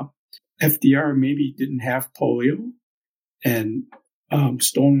FDR maybe didn't have polio, and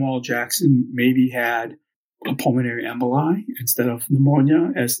Stonewall Jackson maybe had a pulmonary emboli instead of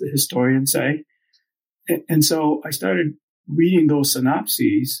pneumonia, as the historians say. And so I started reading those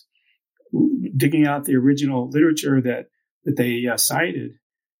synopses, digging out the original literature that they cited,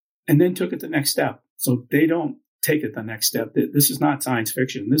 and then took it the next step. So they don't take it the next step. This is not science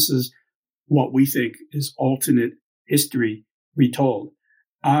fiction. This is what we think is alternate history retold.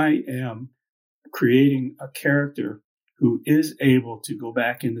 I am creating a character who is able to go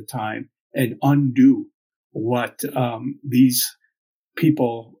back into time and undo what these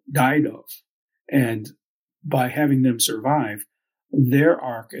people died of. And by having them survive, their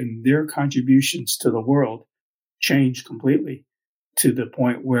arc and their contributions to the world changed completely, to the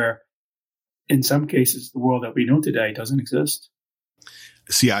point where, in some cases, the world that we know today doesn't exist.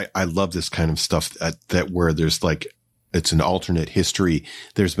 See, I love this kind of stuff that where there's like, it's an alternate history.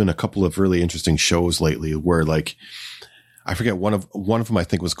 There's been a couple of really interesting shows lately where, like, I forget, one of them I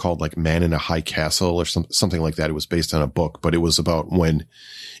think was called like Man in a High Castle or something like that. It was based on a book, but it was about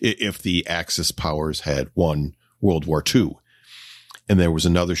if the Axis powers had won World War II. And there was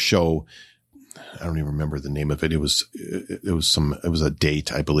another show, I don't even remember the name of it. It was a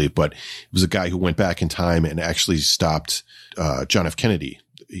date, I believe, but it was a guy who went back in time and actually stopped John F. Kennedy.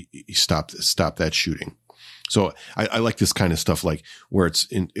 He stopped that shooting. So I like this kind of stuff, like where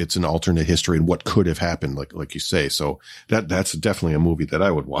it's an alternate history and what could have happened, like you say. So that's definitely a movie that I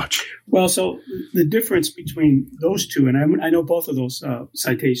would watch. Well, so the difference between those two, and I know both of those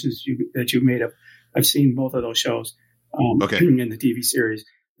citations that you made up. I've seen both of those shows in the TV series.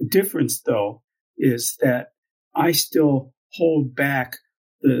 The difference, though, is that I still hold back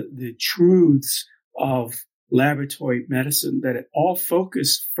the truths of laboratory medicine, that it all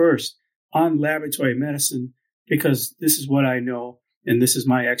focus first on laboratory medicine, because this is what I know and this is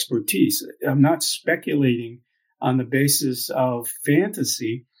my expertise. I'm not speculating on the basis of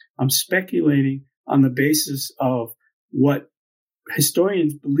fantasy. I'm speculating on the basis of what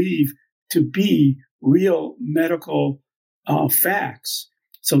historians believe to be real medical facts.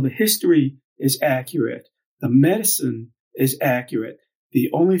 So the history is accurate. The medicine is accurate. The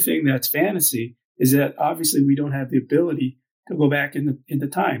only thing that's fantasy is that obviously we don't have the ability to go back into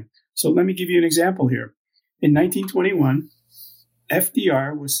time. So let me give you an example here. In 1921,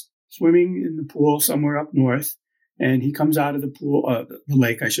 FDR was swimming in the pool somewhere up north, and he comes out of the pool, the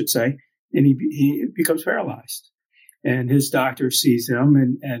lake, I should say, and he becomes paralyzed. And his doctor sees him,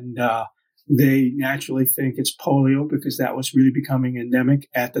 and they naturally think it's polio, because that was really becoming endemic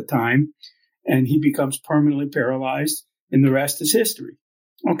at the time. And he becomes permanently paralyzed, and the rest is history.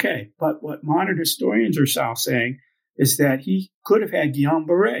 Okay, but what modern historians are now saying is that he could have had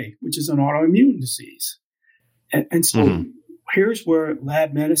Guillain-Barré, which is an autoimmune disease. And so here's where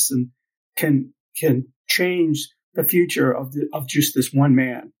lab medicine can change the future of just this one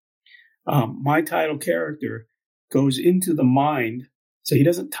man. My title character goes into the mind, so he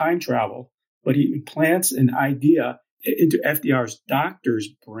doesn't time travel, but he implants an idea into FDR's doctor's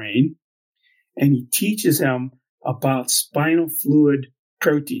brain, and he teaches him about spinal fluid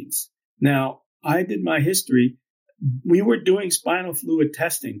proteins. Now, I did my history. We were doing spinal fluid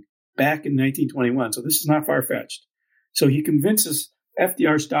testing back in 1921, so this is not far-fetched. So he convinces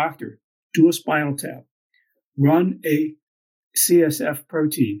FDR's doctor, do a spinal tap, run a CSF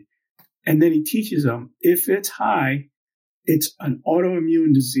protein, and then he teaches them if it's high, it's an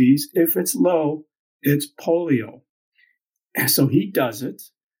autoimmune disease. If it's low, it's polio. And so he does it.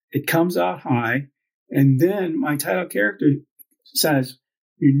 It comes out high. And then my title character says,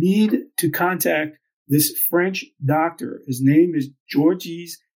 you need to contact this French doctor. His name is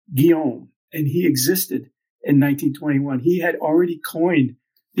Georges Guillaume, and he existed in 1921. He had already coined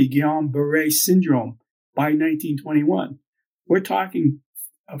the Guillain-Barré syndrome by 1921. We're talking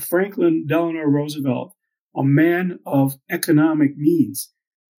Franklin Delano Roosevelt, a man of economic means.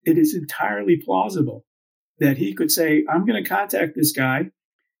 It is entirely plausible that he could say, I'm going to contact this guy,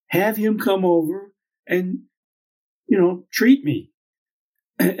 have him come over and, treat me.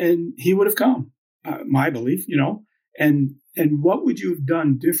 And he would have come, my belief, And what would you have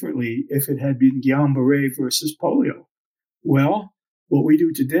done differently if it had been Guillain-Barré versus polio? Well, what we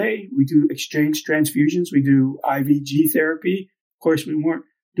do today, we do exchange transfusions, we do IVG therapy. Of course, we weren't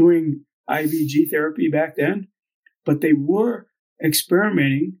doing IVG therapy back then, but they were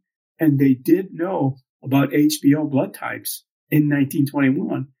experimenting, and they did know about HBO blood types in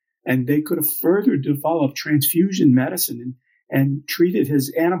 1921, and they could have further developed transfusion medicine and treated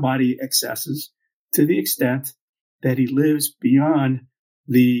his antibody excesses to the extent that he lives beyond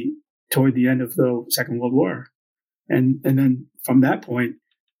toward the end of the Second World War. And then from that point,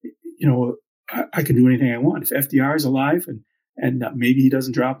 I can do anything I want. If FDR is alive and maybe he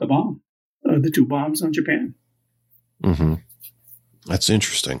doesn't drop the 2 bombs on Japan. Mm-hmm. That's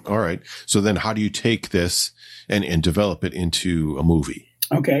interesting. All right. So then how do you take this and develop it into a movie?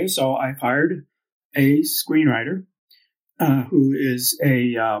 Okay. So I've hired a screenwriter who is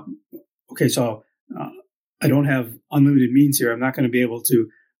I don't have unlimited means here. I'm not going to be able to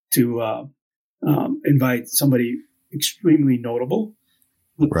invite somebody extremely notable.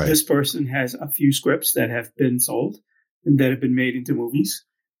 Right. This person has a few scripts that have been sold and that have been made into movies.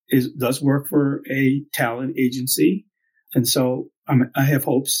 Does work for a talent agency, and so I have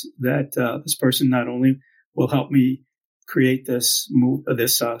hopes that this person not only will help me create this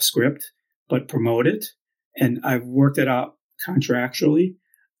script, but promote it. And I've worked it out contractually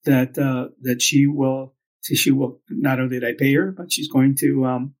that she will not only did I pay her, but she's going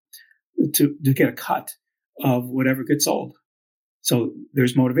to get a cut of whatever gets sold. So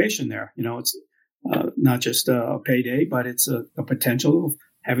there's motivation there. It's not just a payday, but it's a potential of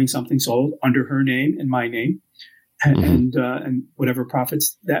having something sold under her name and my name, and whatever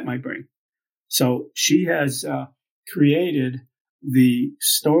profits that might bring. So she has created the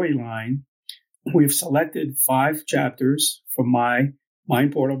storyline. We've selected 5 chapters from my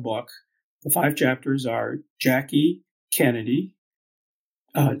Mind Portal book. The 5 chapters are Jackie Kennedy,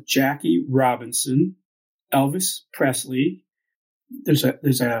 Jackie Robinson, Elvis Presley. There's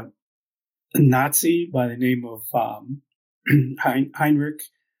a Nazi by the name of Heinrich,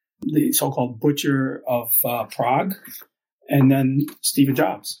 the so-called butcher of Prague, and then Stephen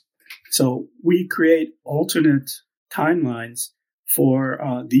Jobs. So we create alternate timelines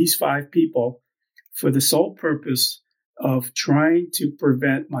for these 5 people for the sole purpose of trying to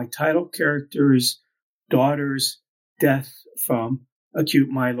prevent my title character's daughter's death from acute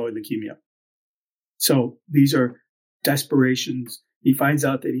myeloid leukemia. So these are desperations. He finds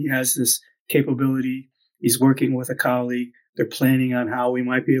out that he has this capability. He's working with a colleague. They're planning on how we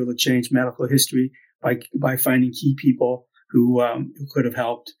might be able to change medical history by finding key people who could have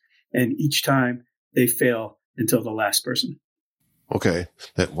helped. And each time they fail until the last person. Okay.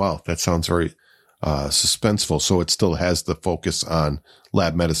 That sounds very suspenseful. So it still has the focus on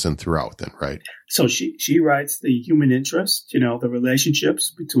lab medicine throughout then, right? So she writes the human interest, the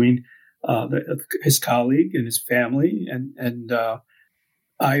relationships between his colleague and his family, and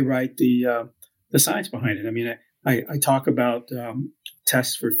I write the science behind it. I mean, I talk about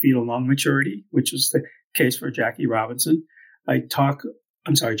tests for fetal lung maturity, which was the case for Jackie Robinson.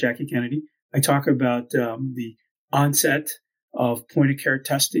 Jackie Kennedy. I talk about the onset of point-of-care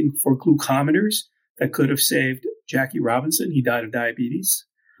testing for glucometers that could have saved Jackie Robinson. He died of diabetes.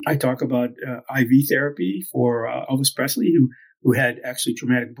 I talk about IV therapy for Elvis Presley, who had actually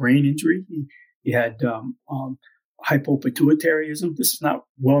traumatic brain injury. He had hypopituitarism. This is not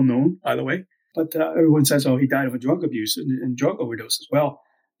well known, by the way, but everyone says, he died of a drug abuse and drug overdoses. Well,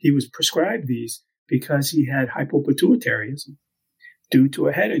 he was prescribed these because he had hypopituitarism due to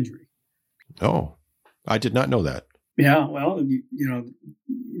a head injury. Oh, I did not know that. Yeah, well,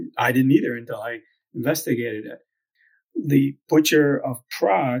 I didn't either until I investigated it. The butcher of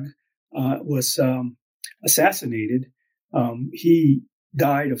Prague was assassinated. He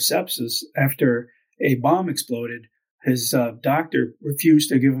died of sepsis after a bomb exploded his doctor refused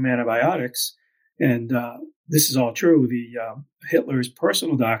to give him antibiotics. And this is all true. Hitler's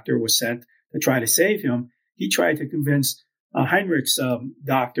personal doctor was sent to try to save him. He tried to convince Heinrich's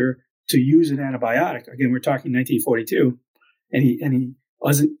doctor to use an antibiotic. Again, we're talking 1942, and he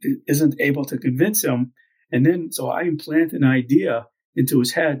isn't able to convince him. And then, so I implant an idea into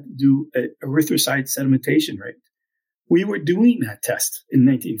his head to do an erythrocyte sedimentation rate. We were doing that test in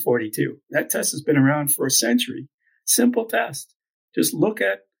 1942. That test has been around for a century. Simple test. Just look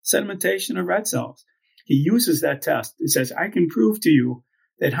at sedimentation of red cells. He uses that test. It says, I can prove to you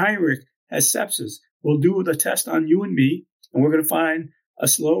that Heinrich has sepsis. We'll do the test on you and me, and we're going to find a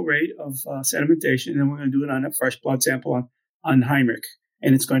slow rate of sedimentation, and we're going to do it on a fresh blood sample on Heinrich,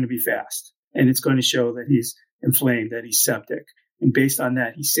 and it's going to be fast. And it's going to show that he's inflamed, that he's septic. And based on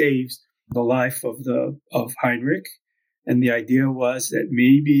that, he saves the life of Heinrich. And the idea was that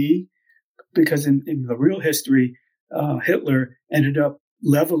maybe, because in the real history, Hitler ended up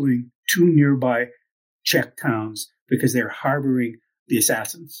leveling two nearby Czech towns because they're harboring the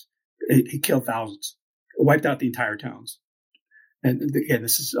assassins. He killed thousands, wiped out the entire towns. And again,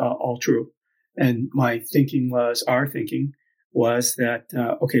 this is all true. And our thinking was that,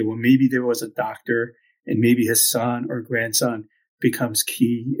 okay, well, maybe there was a doctor and maybe his son or grandson becomes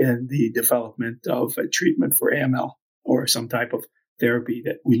key in the development of a treatment for AML or some type of therapy,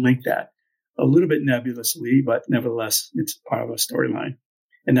 that we link that a little bit nebulously, but nevertheless, it's part of a storyline.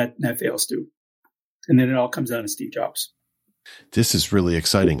 And that fails too. And then it all comes down to Steve Jobs. This is really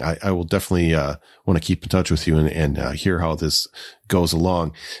exciting. I will definitely want to keep in touch with you and hear how this goes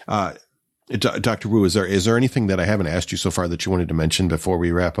along. Dr. Wu, is there anything that I haven't asked you so far that you wanted to mention before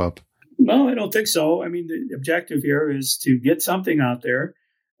we wrap up? No, I don't think so. I mean, the objective here is to get something out there,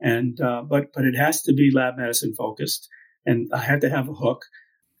 and but it has to be lab medicine focused, and I have to have a hook.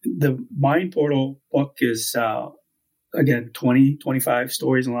 The Mind Portal book is, again, 20, 25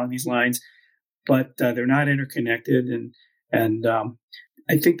 stories along these lines, but they're not interconnected, and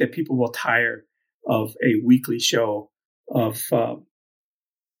I think that people will tire of a weekly show of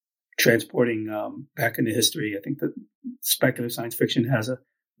transporting back into history. I think that speculative science fiction has a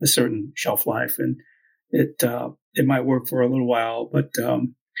certain shelf life, and it might work for a little while. But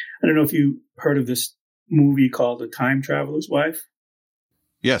I don't know if you heard of this movie called The Time Traveler's Wife.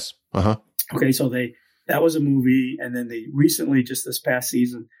 Yes. Uh-huh. Okay, so that was a movie, and then they recently, just this past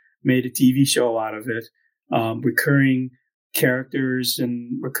season, made a TV show out of it, recurring characters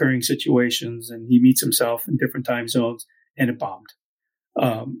and recurring situations, and he meets himself in different time zones, and it bombed.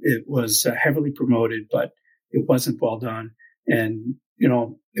 It was heavily promoted, but it wasn't well done. And,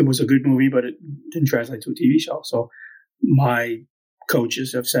 it was a good movie, but it didn't translate to a TV show. So my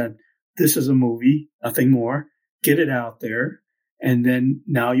coaches have said, this is a movie, nothing more. Get it out there. And then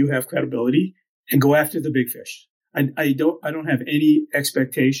now you have credibility and go after the big fish. I don't have any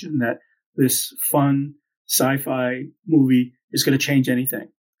expectation that this fun sci-fi movie is going to change anything.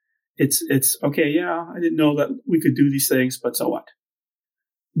 It's okay. Yeah, I didn't know that we could do these things, but so what?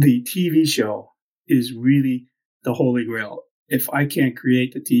 The TV show is really the holy grail. If I can't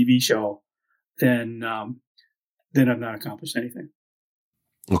create the TV show, then I've not accomplished anything.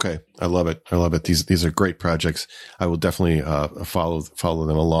 Okay. I love it. These are great projects. I will definitely follow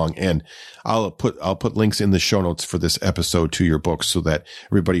them along, and I'll put links in the show notes for this episode to your books so that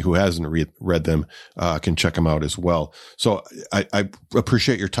everybody who hasn't read them can check them out as well. So I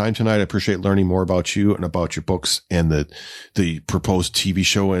appreciate your time tonight. I appreciate learning more about you and about your books and the proposed TV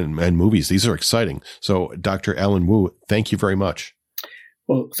show and movies. These are exciting. So Dr. Alan Wu, thank you very much.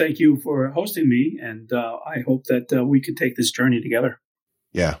 Well, thank you for hosting me, and I hope that we can take this journey together.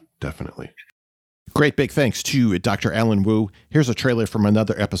 Yeah, definitely. Great big thanks to Dr. Alan Wu. Here's a trailer from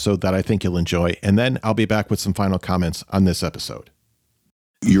another episode that I think you'll enjoy, and then I'll be back with some final comments on this episode.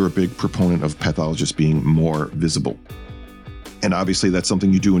 You're a big proponent of pathologists being more visible. And obviously that's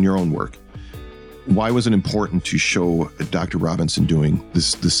something you do in your own work. Why was it important to show Dr. Robinson doing the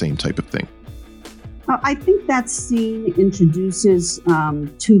same type of thing? I think that scene introduces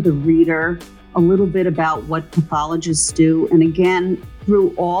to the reader a little bit about what pathologists do. And again,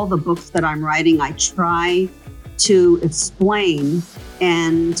 through all the books that I'm writing, I try to explain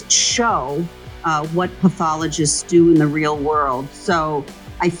and show what pathologists do in the real world. So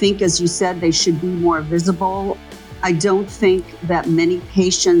I think, as you said, they should be more visible. I don't think that many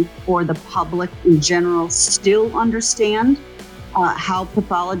patients or the public in general still understand how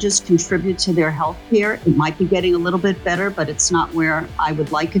pathologists contribute to their health care. It might be getting a little bit better, but it's not where I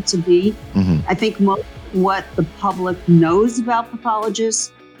would like it to be. Mm-hmm. I think most what the public knows about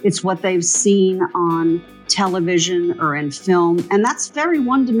pathologists, it's what they've seen on television or in film, and that's very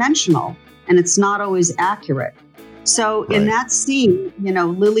one-dimensional, and it's not always accurate. So in that scene,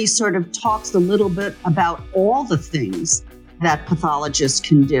 Lily sort of talks a little bit about all the things that pathologists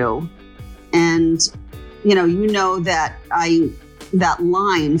can do. And, that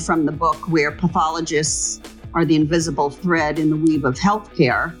line from the book where pathologists are the invisible thread in the weave of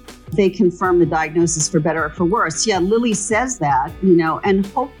healthcare, they confirm the diagnosis for better or for worse. Yeah, Lily says that, and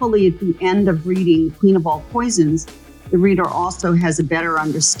hopefully at the end of reading Queen of All Poisons, the reader also has a better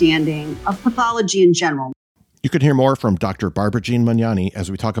understanding of pathology in general. You can hear more from Dr. Barbara Jean Magnani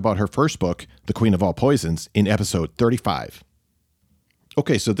as we talk about her first book, The Queen of All Poisons, in episode 35.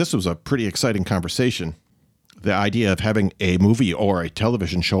 Okay, so this was a pretty exciting conversation. The idea of having a movie or a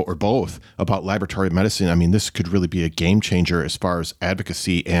television show or both about laboratory medicine, I mean, this could really be a game changer as far as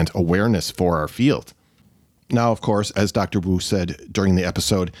advocacy and awareness for our field. Now, of course, as Dr. Wu said during the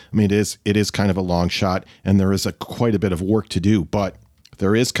episode, I mean, it is kind of a long shot and there is quite a bit of work to do, but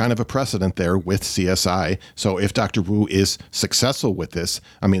there is kind of a precedent there with CSI. So if Dr. Wu is successful with this,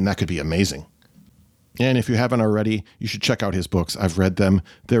 I mean, that could be amazing. And if you haven't already, you should check out his books. I've read them.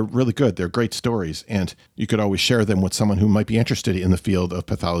 They're really good. They're great stories. And you could always share them with someone who might be interested in the field of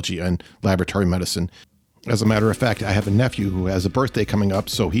pathology and laboratory medicine. As a matter of fact, I have a nephew who has a birthday coming up,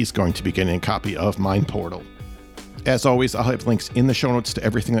 so he's going to be getting a copy of Mind Portal. As always, I'll have links in the show notes to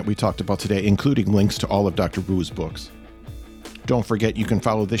everything that we talked about today, including links to all of Dr. Wu's books. Don't forget, you can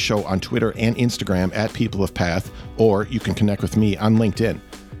follow this show on Twitter and Instagram at People of Path, or you can connect with me on LinkedIn.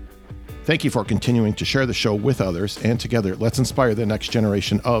 Thank you for continuing to share the show with others, and together, let's inspire the next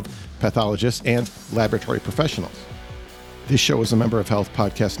generation of pathologists and laboratory professionals. This show is a member of Health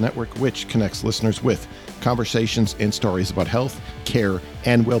Podcast Network, which connects listeners with conversations and stories about health, care,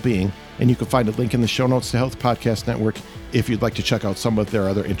 and well-being, and you can find a link in the show notes to Health Podcast Network if you'd like to check out some of their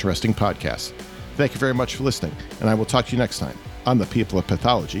other interesting podcasts. Thank you very much for listening, and I will talk to you next time on the People of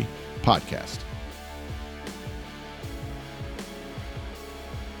Pathology podcast.